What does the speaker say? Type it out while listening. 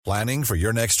Planning for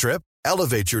your next trip?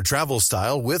 Elevate your travel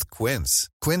style with Quince.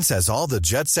 Quince has all the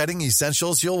jet-setting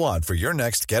essentials you'll want for your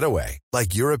next getaway,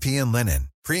 like European linen,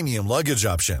 premium luggage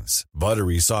options,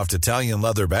 buttery soft Italian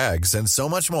leather bags, and so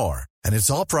much more. And it's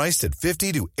all priced at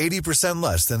 50 to 80%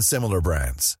 less than similar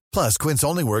brands. Plus, Quince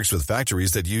only works with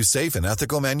factories that use safe and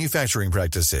ethical manufacturing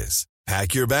practices.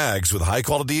 Pack your bags with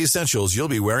high-quality essentials you'll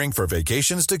be wearing for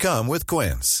vacations to come with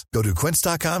Quince. Go to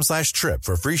quince.com/trip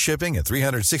for free shipping and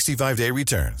 365-day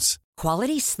returns.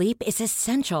 Quality sleep is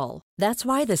essential. That's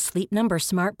why the Sleep Number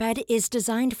Smart Bed is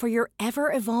designed for your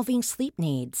ever-evolving sleep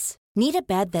needs. Need a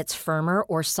bed that's firmer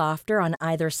or softer on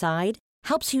either side?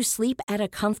 Helps you sleep at a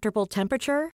comfortable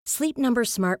temperature? Sleep Number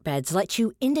Smart Beds let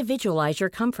you individualize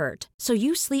your comfort so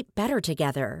you sleep better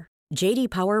together. J.D.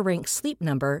 Power ranks Sleep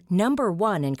Number number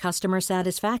 1 in customer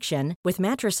satisfaction with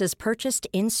mattresses purchased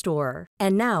in-store.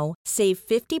 And now, save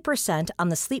 50% on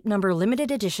the Sleep Number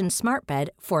Limited Edition Smart Bed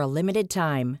for a limited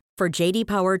time. For J.D.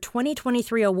 Power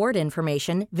 2023 award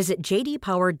information, visit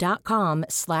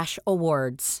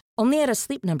jdpower.com/awards. Only at a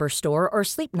Sleep Number store or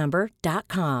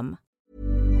sleepnumber.com.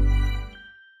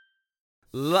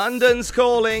 London's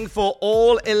calling for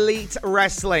All Elite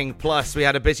Wrestling. Plus, we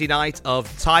had a busy night of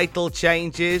title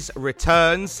changes,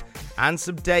 returns, and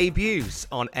some debuts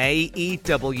on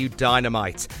AEW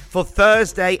Dynamite. For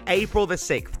Thursday, April the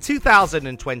 6th,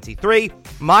 2023,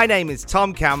 my name is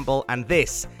Tom Campbell, and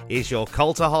this is your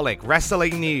Cultaholic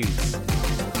Wrestling News.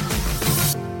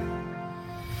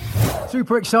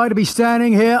 Super excited to be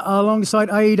standing here alongside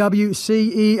AEW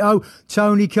CEO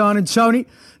Tony Khan. And Tony,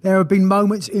 there have been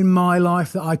moments in my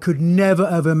life that I could never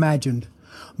have imagined.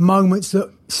 Moments that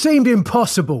seemed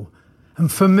impossible. And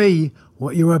for me,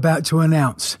 what you're about to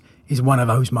announce is one of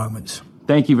those moments.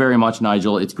 Thank you very much,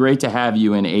 Nigel. It's great to have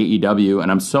you in AEW,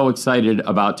 and I'm so excited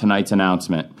about tonight's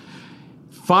announcement.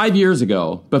 5 years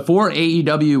ago, before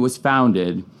AEW was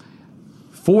founded,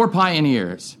 4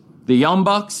 pioneers, the Young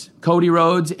Bucks, Cody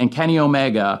Rhodes, and Kenny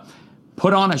Omega,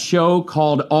 put on a show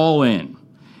called All In.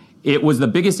 It was the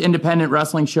biggest independent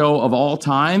wrestling show of all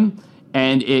time,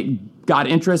 and it got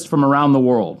interest from around the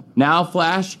world. Now,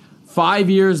 Flash, 5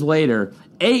 years later,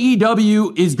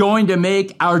 AEW is going to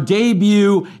make our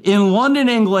debut in London,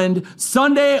 England,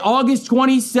 Sunday, August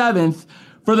 27th,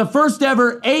 for the first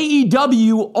ever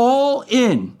AEW All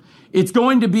In. It's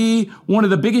going to be one of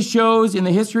the biggest shows in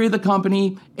the history of the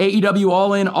company. AEW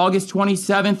All In, August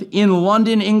 27th in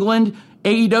London, England.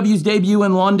 AEW's debut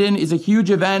in London is a huge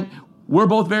event. We're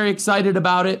both very excited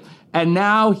about it. And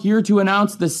now, here to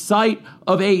announce the site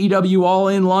of AEW All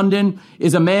In London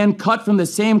is a man cut from the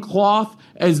same cloth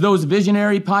as those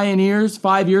visionary pioneers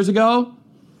 5 years ago.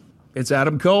 It's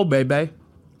Adam Cole, baby.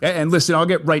 And listen, I'll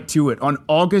get right to it. On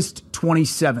August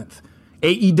 27th,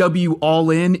 AEW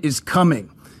All In is coming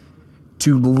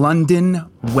to London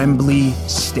Wembley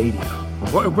Stadium.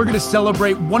 We're going to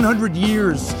celebrate 100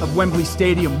 years of Wembley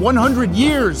Stadium, 100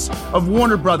 years of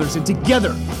Warner Brothers, and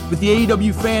together with the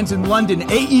AEW fans in London,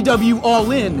 AEW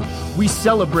All In, we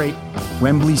celebrate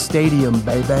Wembley Stadium,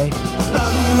 baby.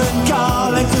 London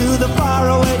calling to the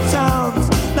faraway towns.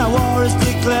 Now war is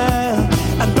declared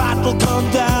and battle come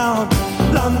down.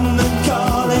 London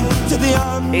calling to the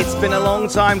unknown. It's been a long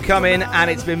time coming, and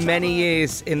it's been many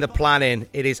years in the planning.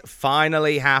 It is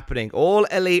finally happening. All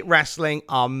Elite Wrestling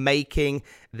are making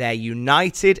their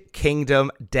United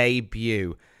Kingdom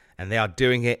debut, and they are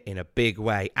doing it in a big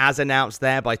way, as announced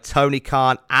there by Tony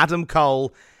Khan, Adam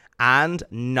Cole, and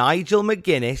Nigel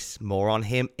McGuinness. More on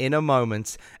him in a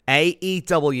moment.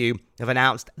 AEW have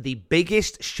announced the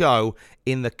biggest show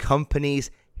in the company's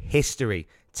history,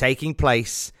 taking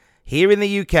place here in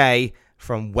the UK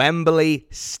from Wembley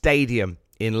Stadium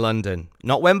in London.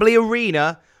 Not Wembley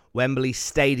Arena, Wembley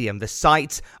Stadium, the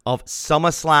site of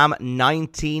SummerSlam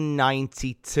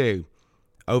 1992.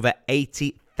 Over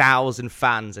 80,000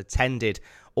 fans attended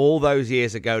all those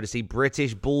years ago to see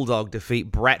British Bulldog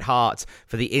defeat Bret Hart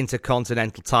for the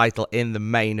Intercontinental title in the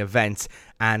main event.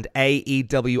 And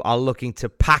AEW are looking to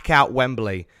pack out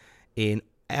Wembley in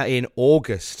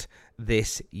August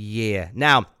this year.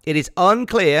 Now, it is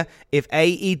unclear if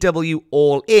AEW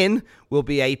All In will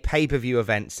be a pay-per-view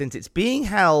event, since it's being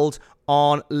held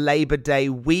on Labor Day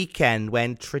weekend,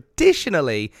 when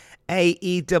traditionally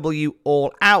AEW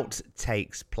All Out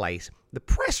takes place. The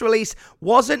press release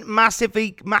wasn't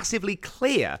massively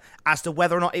clear as to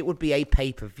whether or not it would be a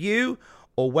pay-per-view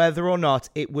or whether or not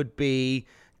it would be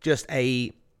just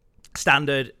a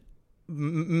standard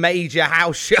major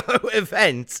house show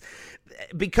event,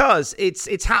 because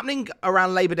it's happening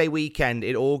around Labor Day weekend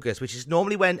in August, which is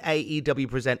normally when AEW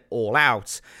present All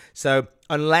Out. So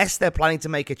unless they're planning to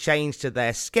make a change to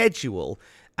their schedule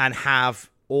and have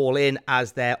All In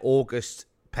as their August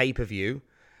pay-per-view,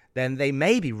 then they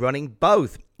may be running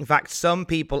both. In fact, some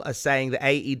people are saying that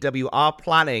AEW are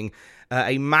planning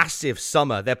a massive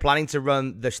summer. They're planning to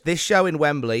run this show in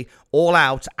Wembley, All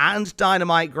Out, and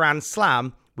Dynamite Grand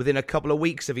Slam within a couple of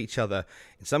weeks of each other.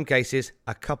 In some cases,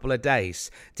 a couple of days.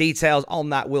 Details on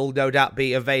that will no doubt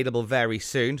be available very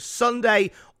soon.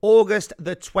 Sunday, August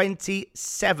the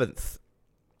 27th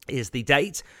is the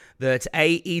date that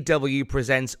AEW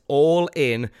presents All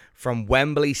In from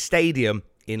Wembley Stadium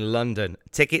in London.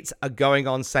 Tickets are going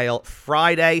on sale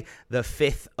Friday, the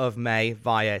 5th of May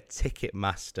via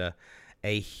Ticketmaster.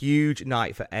 A huge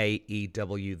night for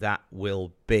AEW that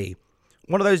will be.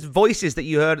 One of those voices that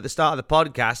you heard at the start of the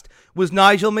podcast was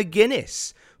Nigel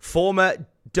McGuinness, former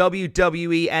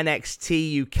WWE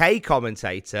NXT UK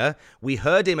commentator. We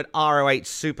heard him at ROH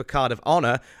Supercard of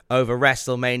Honor over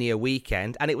WrestleMania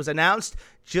weekend, and it was announced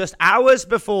just hours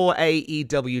before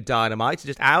AEW Dynamite,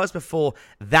 just hours before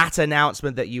that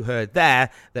announcement that you heard there,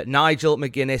 that Nigel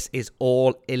McGuinness is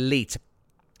All Elite.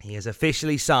 He is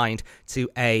officially signed to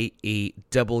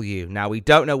AEW. Now, we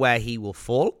don't know where he will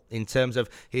fall in terms of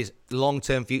his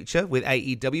long-term future with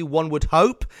AEW. One would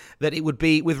hope that it would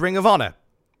be with Ring of Honor.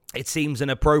 It seems an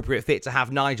appropriate fit to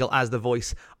have Nigel as the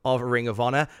voice of Ring of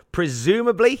Honor.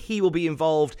 Presumably, he will be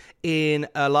involved in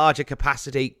a larger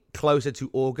capacity closer to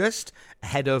August,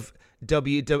 ahead of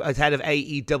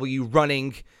AEW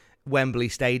running Wembley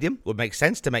Stadium. Would make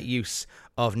sense to make use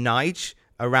of Nige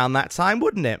around that time,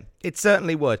 wouldn't it? It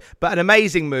certainly would. But an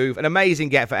amazing move, an amazing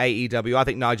get for AEW. I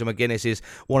think Nigel McGuinness is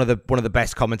one of the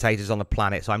best commentators on the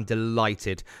planet, so I'm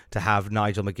delighted to have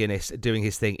Nigel McGuinness doing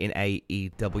his thing in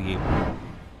AEW.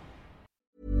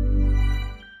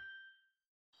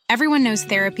 Everyone knows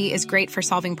therapy is great for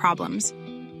solving problems,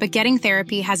 but getting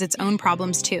therapy has its own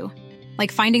problems too,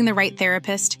 like finding the right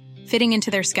therapist, fitting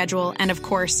into their schedule, and of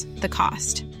course, the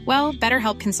cost. Well,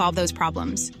 BetterHelp can solve those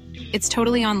problems. It's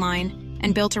totally online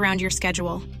and built around your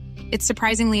schedule. It's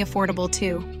surprisingly affordable,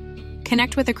 too.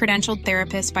 Connect with a credentialed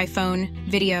therapist by phone,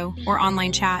 video, or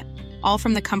online chat, all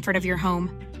from the comfort of your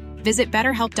home. Visit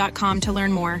BetterHelp.com to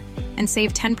learn more and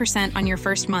save 10% on your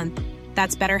first month.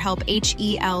 That's BetterHelp,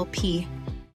 H-E-L-P.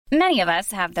 Many of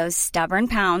us have those stubborn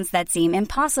pounds that seem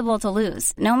impossible to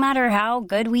lose, no matter how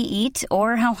good we eat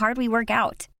or how hard we work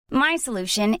out. My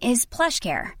solution is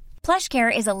PlushCare.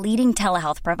 PlushCare is a leading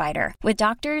telehealth provider with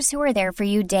doctors who are there for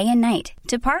you day and night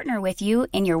to partner with you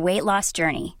in your weight loss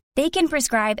journey. They can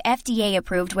prescribe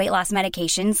FDA-approved weight loss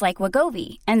medications like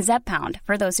Wegovy and Zepbound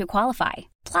for those who qualify.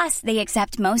 Plus, they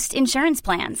accept most insurance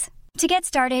plans. To get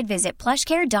started, visit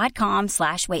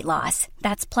plushcare.com/weightloss.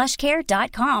 That's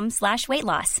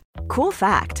plushcare.com/weightloss. Cool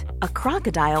fact, a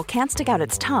crocodile can't stick out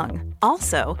its tongue.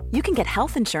 Also, you can get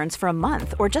health insurance for a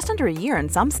month or just under a year in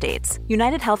some states.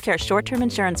 United Healthcare short-term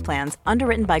insurance plans,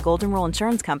 underwritten by Golden Rule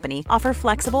Insurance Company, offer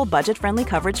flexible, budget-friendly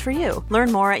coverage for you. Learn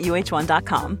more at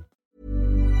uh1.com.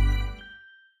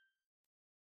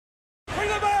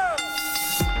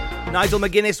 Nigel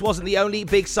McGuinness wasn't the only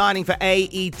big signing for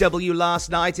AEW last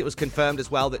night. It was confirmed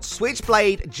as well that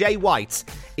Switchblade Jay White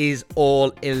is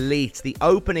All Elite. The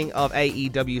opening of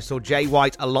AEW saw Jay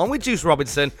White, along with Juice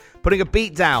Robinson, putting a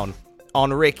beat down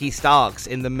on Ricky Starks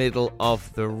in the middle of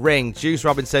the ring. Juice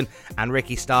Robinson and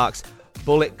Ricky Starks,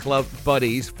 Bullet Club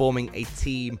buddies, forming a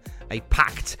team, a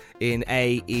pact in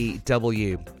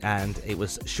AEW. And it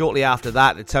was shortly after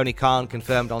that Tony Khan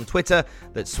confirmed on Twitter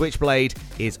that Switchblade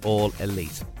is All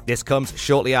Elite. This comes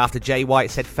shortly after Jay White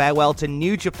said farewell to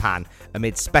New Japan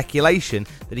amid speculation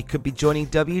that he could be joining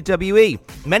WWE.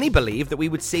 Many believe that we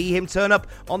would see him turn up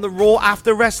on the Raw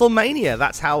after WrestleMania.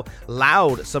 That's how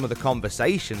loud some of the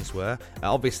conversations were.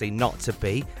 Obviously not to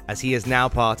be, as he is now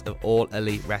part of All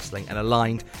Elite Wrestling and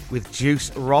aligned with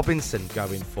Juice Robinson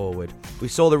going forward. We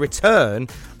saw the return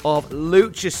of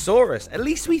Luchasaurus. At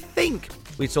least we think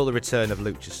we saw the return of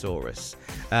Luchasaurus.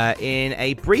 In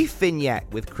a brief vignette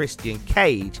with Christian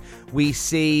Cage, we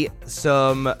see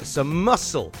some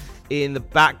muscle in the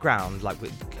background, like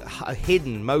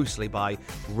hidden mostly by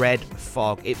red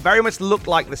fog. It very much looked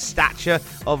like the stature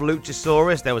of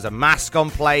Luchasaurus. There was a mask on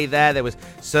play there. There was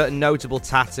certain notable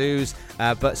tattoos,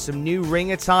 but some new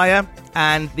ring attire.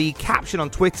 And the caption on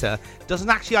Twitter doesn't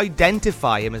actually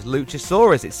identify him as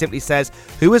Luchasaurus. It simply says,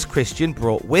 "Who has Christian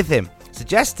brought with him?"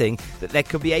 Suggesting that there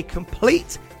could be a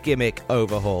complete gimmick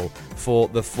overhaul for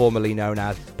the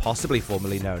possibly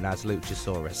formerly known as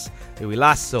Luchasaurus, who we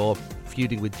last saw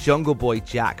feuding with Jungle Boy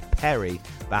Jack Perry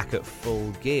back at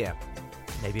Full Gear.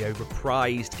 maybe a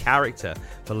reprised character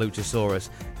for Luchasaurus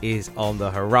is on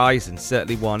the horizon.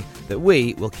 Certainly one that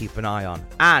we will keep an eye on.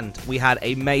 And we had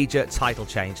a major title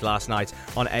change last night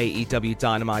on AEW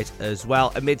Dynamite as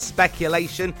well. Amid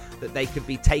speculation that they could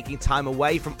be taking time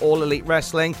away from All Elite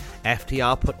Wrestling,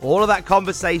 FTR put all of that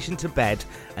conversation to bed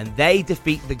and they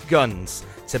defeat the Guns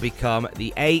to become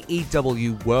the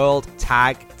AEW World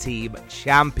Tag Team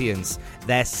Champions.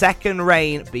 Their second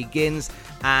reign begins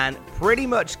and pretty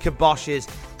much kiboshes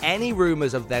any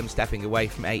rumors of them stepping away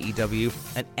from AEW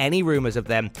and any rumors of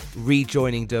them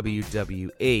rejoining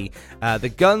WWE. The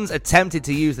Guns attempted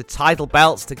to use the title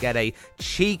belts to get a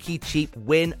cheeky, cheap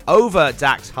win over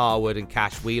Dax Harwood and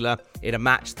Cash Wheeler in a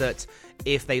match that,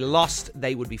 if they lost,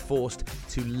 they would be forced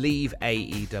to leave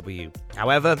AEW.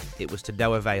 However, it was to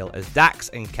no avail as Dax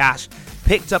and Cash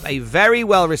picked up a very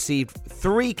well-received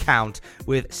 3 count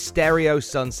with stereo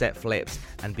sunset flips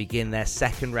and begin their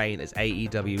second reign as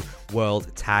AEW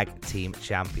World Tag Team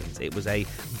Champions. It was a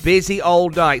busy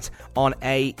old night on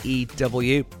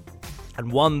AEW,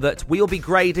 and one that we'll be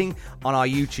grading on our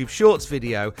YouTube Shorts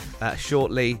video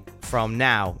shortly from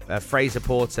now. Fraser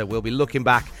Porter will be looking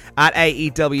back at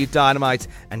AEW Dynamite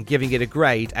and giving it a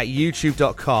grade at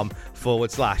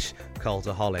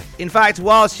youtube.com/Cultaholic. In fact,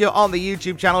 whilst you're on the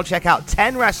YouTube channel, check out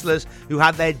 10 wrestlers who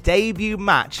had their debut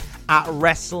match at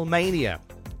WrestleMania.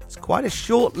 It's quite a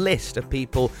short list of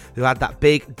people who had that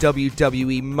big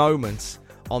WWE moment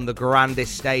on the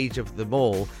grandest stage of them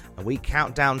all, and we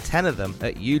count down 10 of them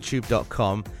at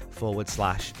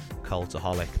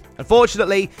youtube.com/Cultaholic.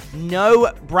 Unfortunately,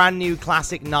 no brand new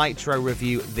Classic Nitro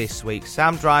review this week.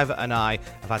 Sam Driver and I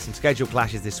have had some schedule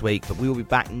clashes this week, but we will be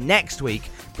back next week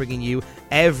bringing you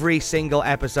every single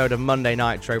episode of Monday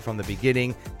Nitro from the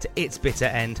beginning to its bitter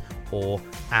end or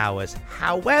ours.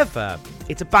 However,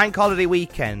 it's a bank holiday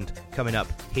weekend coming up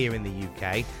here in the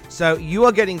UK, so you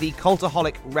are getting the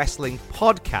Cultaholic Wrestling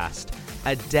podcast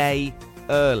a day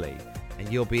early. And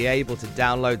you'll be able to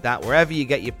download that wherever you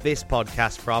get this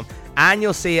podcast from, and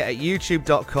you'll see it at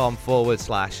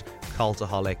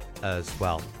youtube.com/Cultaholic as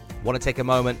well. Want to take a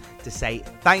moment to say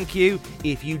thank you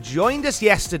if you joined us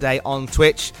yesterday on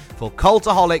Twitch for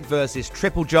Cultaholic versus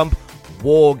Triple Jump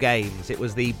War Games. It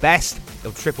was the best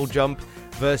of Triple Jump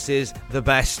versus the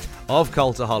best of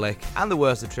Cultaholic, and the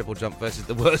worst of Triple Jump versus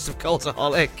the worst of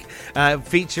Cultaholic,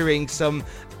 featuring some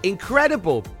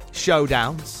incredible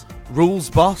showdowns. Rules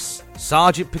Boss,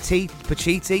 Sergeant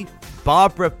Pacitti,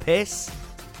 Barbara Piss,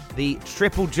 the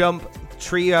Triple Jump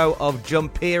trio of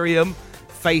Jumperium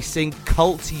facing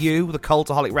Cult U, the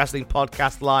Cultaholic Wrestling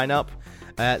podcast lineup.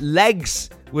 Legs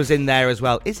was in there as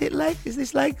well. Is it Legs? Is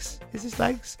this Legs?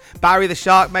 Barry the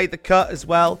Shark made the cut as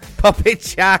well. Puppet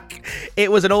Jack.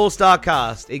 It was an all-star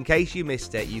cast. In case you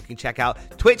missed it, you can check out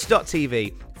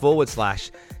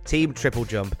twitch.tv/Team Triple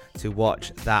Jump to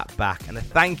watch that back. And a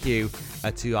thank you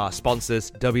to our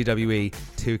sponsors, WWE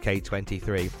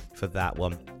 2K23, for that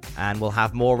one. And we'll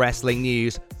have more wrestling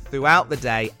news throughout the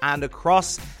day and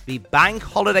across the bank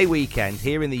holiday weekend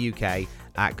here in the UK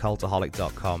at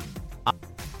cultaholic.com.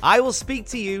 I will speak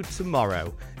to you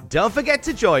tomorrow. Don't forget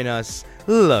to join us.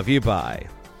 Love you, bye.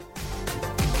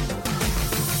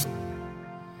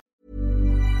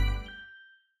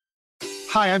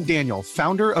 Hi, I'm Daniel,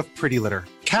 founder of Pretty Litter.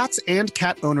 Cats and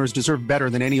cat owners deserve better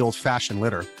than any old-fashioned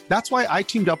litter. That's why I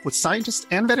teamed up with scientists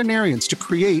and veterinarians to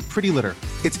create Pretty Litter.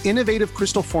 Its innovative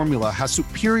crystal formula has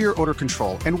superior odor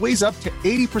control and weighs up to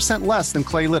 80% less than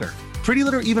clay litter. Pretty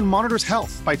Litter even monitors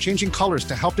health by changing colors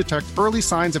to help detect early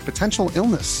signs of potential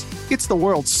illness. It's the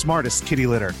world's smartest kitty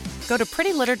litter. Go to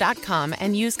prettylitter.com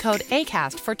and use code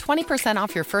ACAST for 20%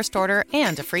 off your first order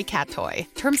and a free cat toy.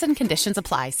 Terms and conditions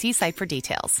apply. See site for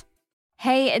details.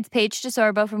 Hey, it's Paige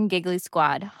DeSorbo from Giggly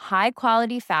Squad. High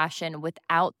quality fashion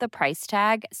without the price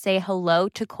tag. Say hello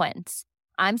to Quince.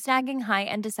 I'm snagging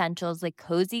high-end essentials like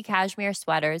cozy cashmere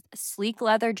sweaters, sleek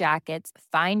leather jackets,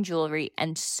 fine jewelry,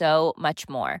 and so much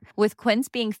more. With Quince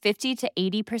being 50 to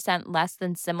 80% less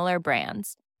than similar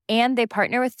brands. And they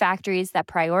partner with factories that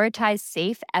prioritize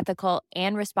safe, ethical,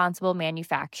 and responsible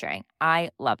manufacturing. I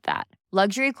love that.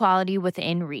 Luxury quality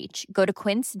within reach. Go to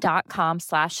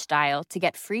quince.com/style to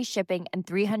get free shipping and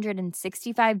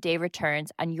 365-day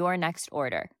returns on your next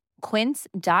order.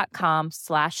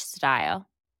 Quince.com/style.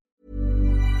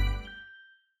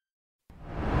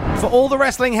 For all the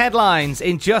wrestling headlines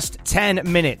in just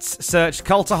 10 minutes, search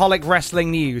Cultaholic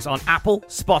Wrestling News on Apple,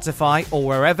 Spotify, or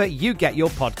wherever you get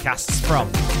your podcasts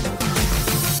from.